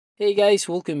Hey guys,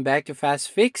 welcome back to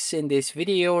Fast Fix. In this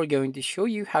video, we're going to show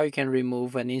you how you can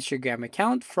remove an Instagram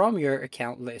account from your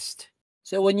account list.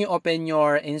 So when you open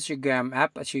your Instagram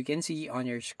app, as you can see on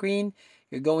your screen,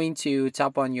 you're going to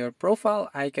tap on your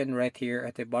profile icon right here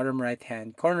at the bottom right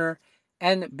hand corner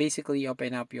and basically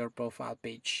open up your profile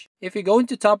page. If you're going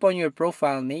to tap on your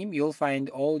profile name, you'll find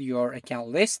all your account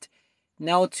list.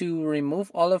 Now to remove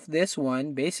all of this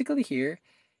one, basically here,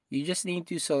 you just need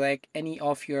to select any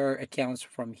of your accounts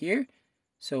from here.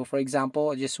 So for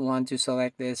example, I just want to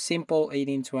select the simple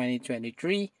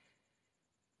 18/20/23.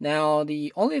 Now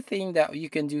the only thing that you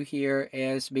can do here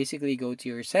is basically go to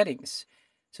your settings.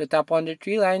 So tap on the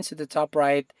three lines at the top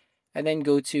right and then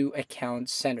go to account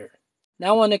center.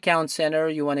 Now on account center,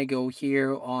 you want to go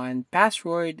here on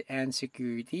password and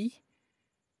security.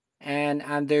 And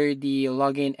under the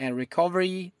login and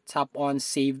recovery, tap on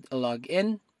saved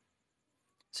login.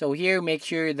 So here, make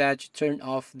sure that you turn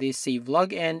off this save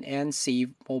login and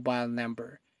save mobile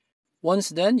number. Once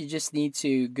done, you just need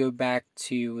to go back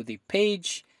to the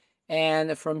page.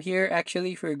 And from here,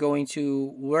 actually, if you're going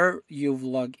to where you've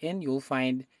logged in, you'll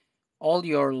find all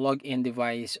your login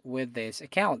device with this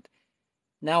account.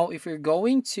 Now, if you're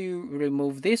going to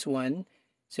remove this one,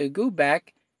 so go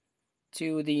back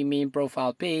to the main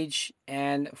profile page.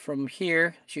 And from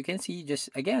here, as you can see, just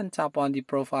again, tap on the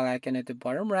profile icon at the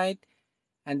bottom right.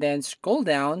 And then scroll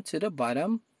down to the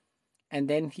bottom, and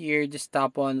then here just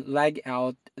tap on log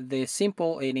out the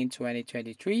simple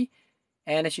 18/20/23.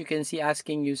 And as you can see,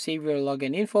 asking you save your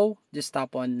login info, just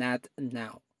tap on that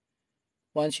now.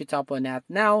 Once you tap on that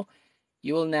now,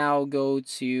 you will now go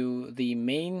to the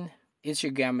main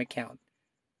Instagram account.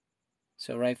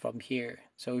 So right from here.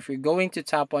 So if you're going to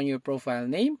tap on your profile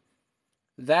name,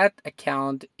 that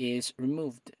account is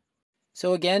removed.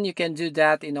 So again, you can do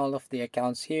that in all of the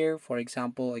accounts here. For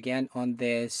example, again, on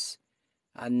this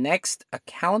next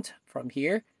account from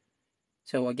here.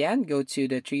 So again, go to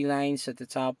the three lines at the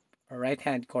top right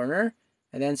hand corner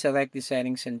and then select the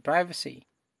settings and privacy.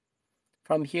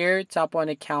 From here, tap on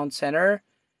account center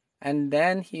and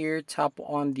then here tap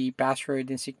on the password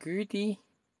and security.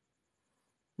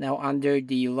 Now under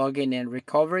the login and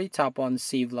recovery, tap on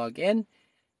save login.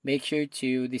 Make sure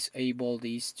to disable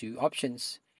these two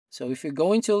options. So if you're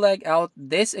going to log out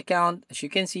this account, as you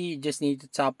can see, you just need to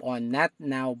tap on Not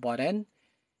Now button.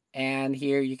 And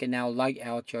here you can now log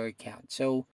out your account.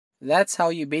 So that's how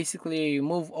you basically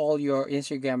remove all your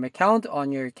Instagram account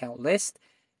on your account list.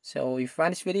 So if you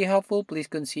find this video helpful, please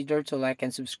consider to like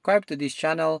and subscribe to this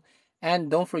channel. And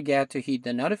don't forget to hit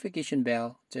the notification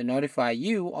bell to notify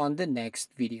you on the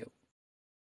next video.